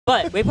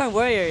But Waypoint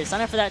Warriors,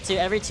 sign up for that too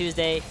every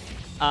Tuesday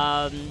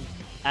at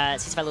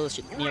 65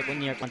 Little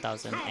New York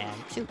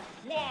 1002.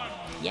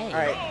 Yay. All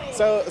right,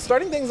 so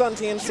starting things on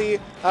TNC,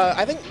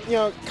 I think, you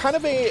know, kind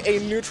of a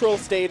neutral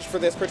stage for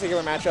this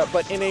particular matchup,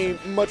 but in a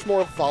much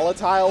more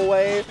volatile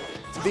way.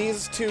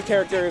 These two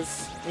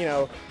characters, you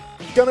know,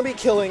 gonna be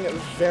killing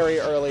very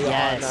early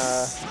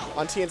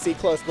on TNC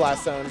close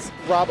blast zones.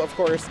 Rob, of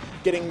course,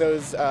 getting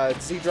those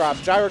Z-drop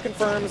gyro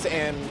confirms,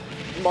 and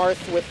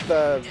Marth with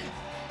the...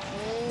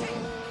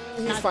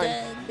 he's fine.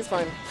 Dead. He's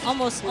fine.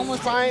 Almost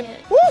fine.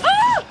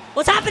 Ah!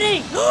 What's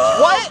happening?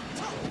 What?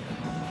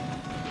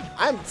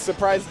 I'm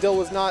surprised Dill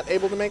was not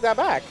able to make that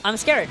back. I'm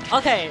scared.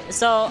 Okay,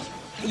 so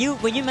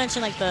when you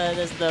mentioned like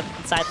the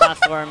side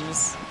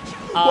platforms,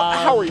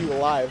 how are you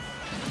alive?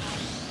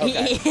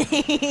 Okay.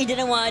 He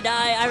didn't want to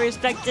die. I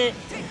respect it.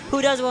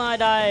 Who doesn't want to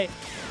die?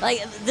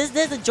 Like, this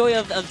is the joy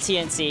of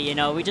TNC, you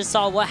know? We just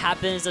saw what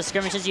happens, the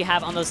skirmishes you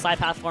have on those slide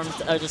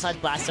platforms, or the slide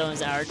blast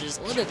zones are just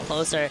a little bit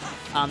closer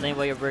than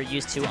what we're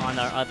used to on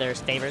our other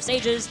favorite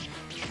stages.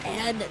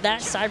 And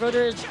that side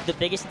rotor is the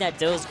biggest thing that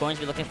Dill is going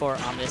to be looking for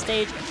on this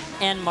stage.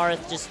 And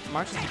Marth just doing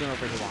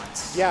whatever he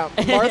wants. Yeah,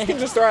 Marth can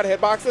just throw out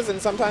hitboxes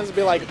and sometimes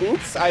be like,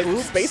 oops, I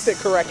spaced it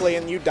correctly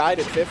and you died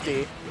at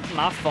 50.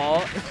 My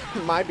fault.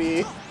 Might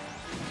be.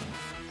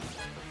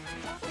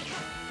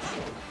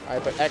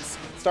 Alright, but X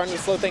starting to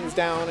slow things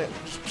down,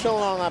 just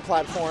chilling on that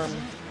platform.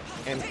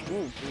 And,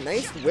 ooh,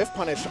 nice whiff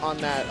punish on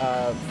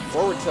that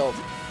forward tilt.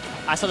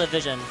 I saw the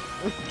vision.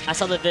 I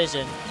saw the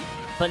vision.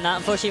 But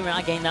unfortunately, we're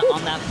not getting that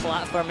on that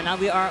platform. And now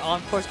we are,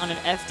 of course, on an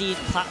FD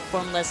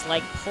platformless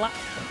like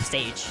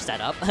stage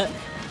setup.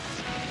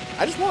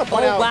 I just want to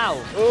point out,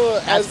 wow,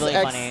 that's really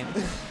funny.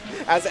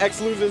 As X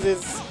loses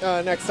his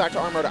next stock to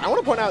arm rotor, I want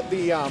to point out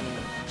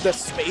the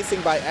spacing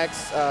by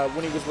X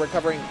when he was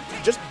recovering,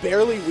 just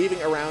barely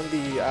weaving around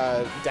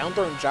the down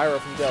thrown gyro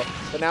from Dill.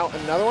 But now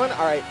another one.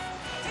 All right,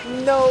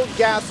 no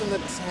gas in the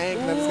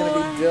tank. That's going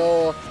to be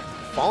Dill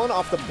falling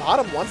off the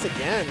bottom once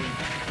again.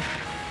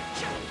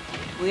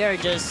 We are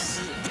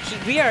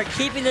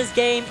keeping this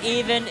game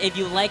even if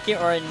you like it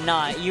or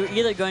not. You're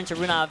either going to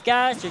run out of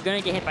gas, you're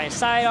going to get hit by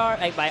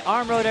by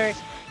arm rotor.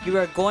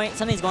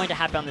 Something's going to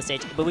happen on the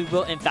stage, but we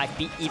will in fact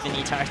be even the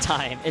entire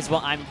time, is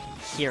what I'm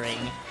hearing.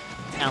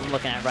 And I'm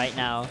looking at right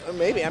now.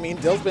 Maybe. I mean,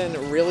 Dill's been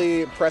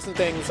really pressing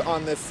things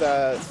on this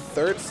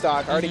third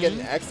stock, already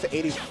getting X to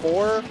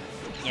 84.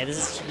 Yeah,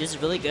 this is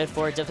really good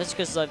for Dill, just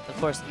because of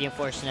course the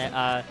unfortunate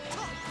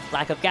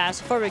lack of gas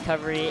for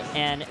recovery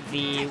and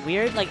the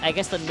weird, like, I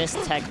guess the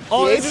missed tech.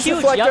 Oh, it's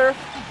huge! Yep.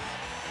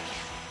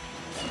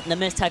 The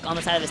missed tech on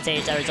the side of the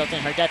stage that resulted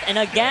in her death. And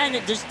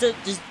again, just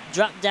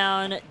drop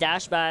down,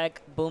 dash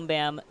back, boom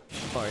bam,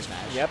 forward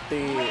smash. Yep,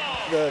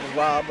 the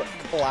Rob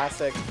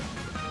classic.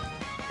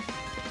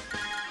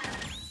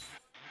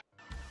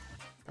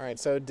 All right,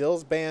 so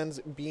Dill's bands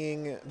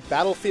being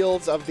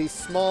battlefields of the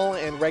small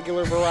and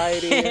regular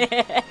variety.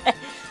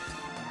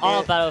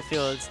 All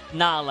battlefields,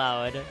 not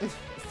allowed.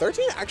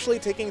 13 actually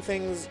taking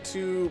things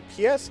to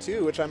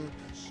PS2, which I'm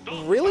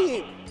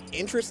really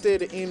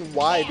interested in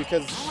why,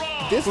 because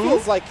this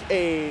feels like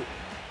a...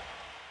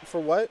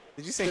 For what?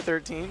 Did you say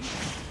 13?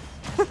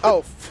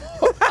 Oh.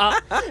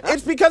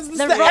 It's because it's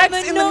the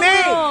X in the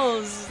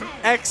name!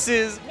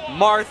 X's,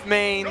 Marth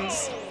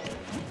mains.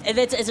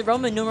 It's a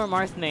Roman numeral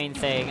Marth main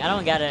thing. I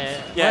don't get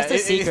it. Yeah, what's the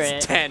secret?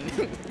 It's 10.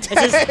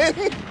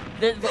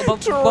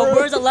 But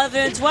where's 11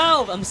 and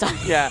 12? I'm sorry.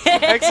 Yeah,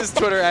 X's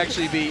Twitter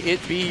actually be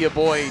your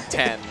boy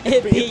 10.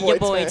 It be your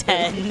boy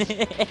 10.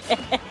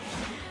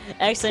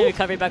 Excellent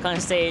recovery back on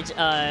stage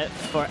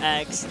for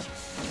X.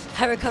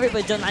 High recovery,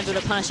 but don't do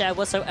the punish out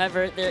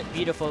whatsoever. They're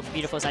beautiful,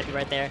 beautiful side B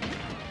right there.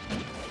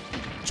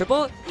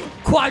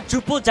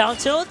 Quadruple down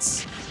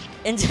tilts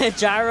into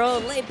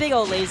gyro, big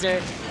old laser.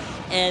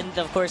 And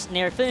of course,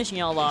 Nair finishing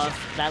y'all off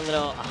that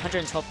little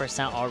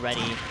 112%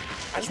 already.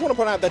 I just want to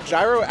point out that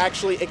gyro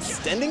actually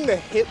extending the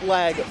hit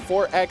lag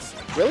for X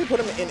really put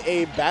him in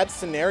a bad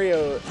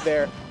scenario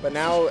there. But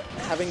now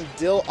having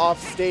Dill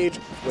off stage,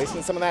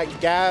 wasting some of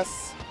that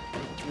gas,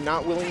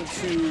 not willing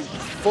to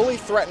fully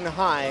threaten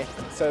high.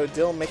 So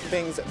Dill making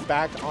things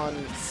back on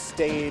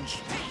stage.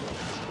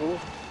 Ooh.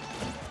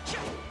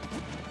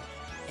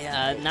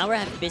 Yeah, now we're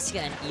having basically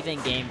an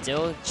even game.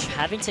 Dill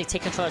having to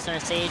take control of center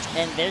stage,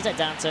 and there's that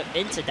down to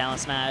into down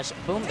smash.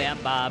 Boom, bam,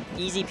 bob.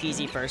 Easy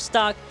peasy first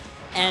stock.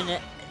 And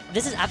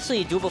this is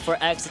absolutely doable for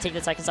X to take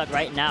the second stock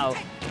right now.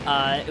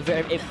 I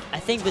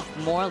think with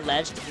more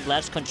ledge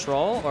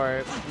control,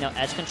 or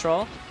edge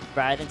control,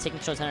 rather than taking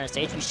control of center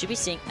stage, we should be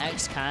seeing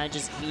X kind of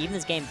just even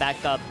this game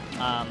back up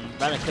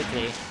rather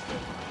quickly.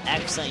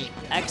 Excellent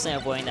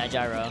avoiding that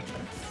gyro.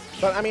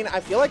 But, I mean, I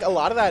feel like a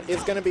lot of that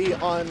is going to be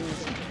on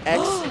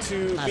X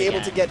to be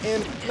able to get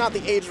in, not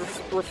the age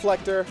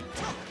reflector.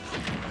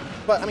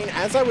 But, I mean,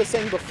 as I was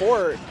saying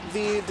before,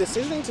 the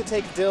decision to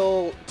take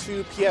Dill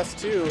to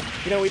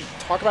PS2, we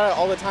talk about it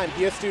all the time.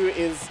 PS2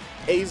 is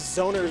a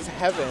zoner's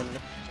heaven.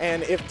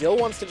 And if Dill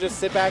wants to just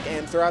sit back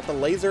and throw out the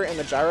laser and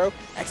the gyro,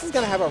 X is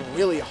going to have a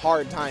really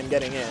hard time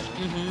getting in.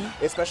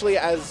 Especially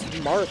as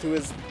Marth, who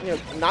is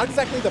not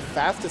exactly the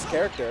fastest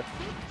character.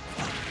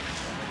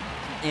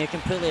 You're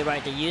completely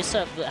right. The use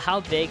of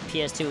how big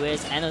PS2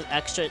 is and those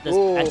extra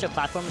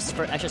platforms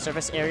for extra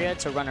surface area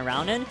to run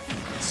around in,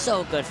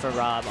 so good for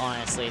Rob,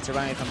 honestly, to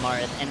run away from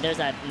Marth. And there's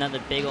that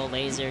another big old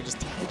laser just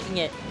taking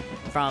it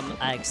from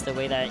X the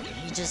way that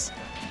he just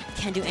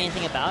can't do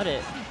anything about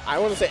it. I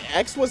want to say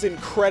X was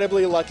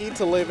incredibly lucky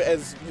to live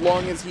as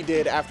long as he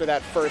did after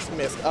that first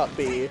missed up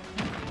B.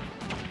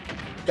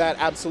 That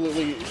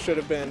absolutely should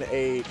have been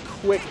a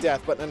quick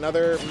death, but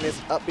another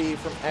missed up B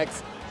from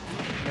X.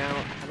 Now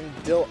having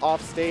Dill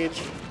off stage.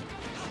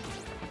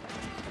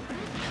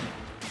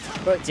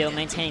 But Dill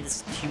maintaining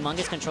this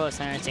humongous control of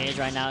center stage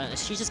right now.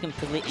 She's just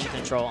completely in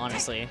control,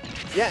 honestly.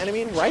 Yeah, and I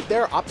mean, right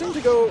there, opting to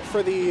go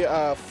for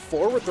the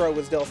forward throw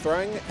was Dill,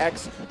 throwing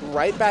X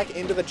right back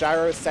into the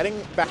gyro, setting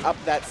back up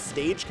that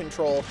stage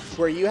control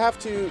where you have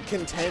to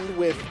contend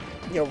with,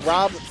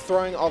 Rob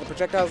throwing all the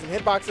projectiles and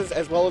hitboxes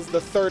as well as the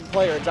third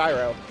player,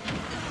 gyro.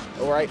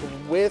 All right,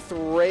 with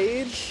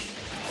Rage,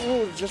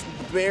 just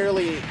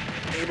barely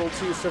able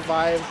to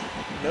survive.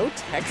 No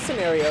tech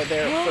scenario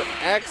there for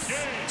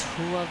X.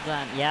 Two of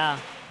them, yeah.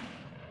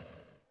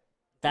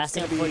 That's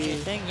the unfortunate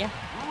thing, yeah.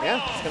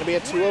 Yeah, it's going to be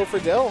a 2-0 for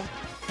Dill.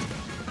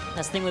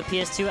 That's the thing with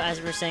PS2, as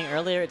we were saying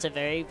earlier, it's a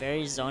very,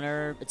 very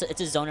zoner, it's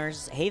a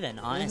zoner's haven,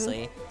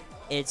 honestly.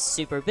 It's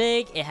super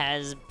big, it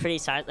has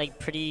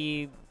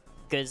pretty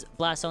good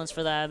blast zones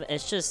for them.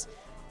 It's just,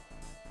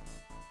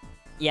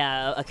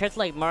 yeah, a character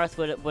like Marth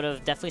would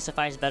have definitely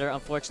sufficed better,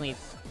 unfortunately,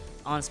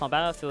 on small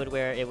battlefield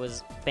where it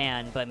was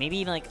banned, but maybe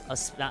even like a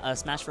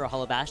Smash for a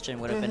Hollow Bastion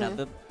would have been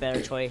a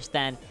better choice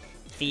than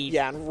the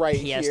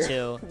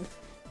PS2. Here.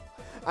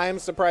 I am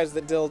surprised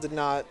that Dill did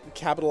not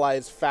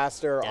capitalize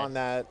faster on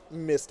that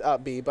missed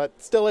up B, but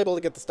still able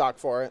to get the stock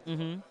for it.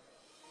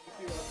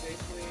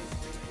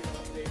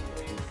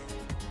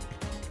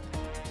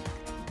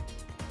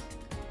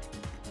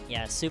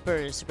 Yeah,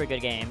 super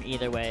good game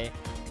either way.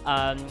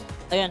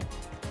 Again,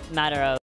 matter of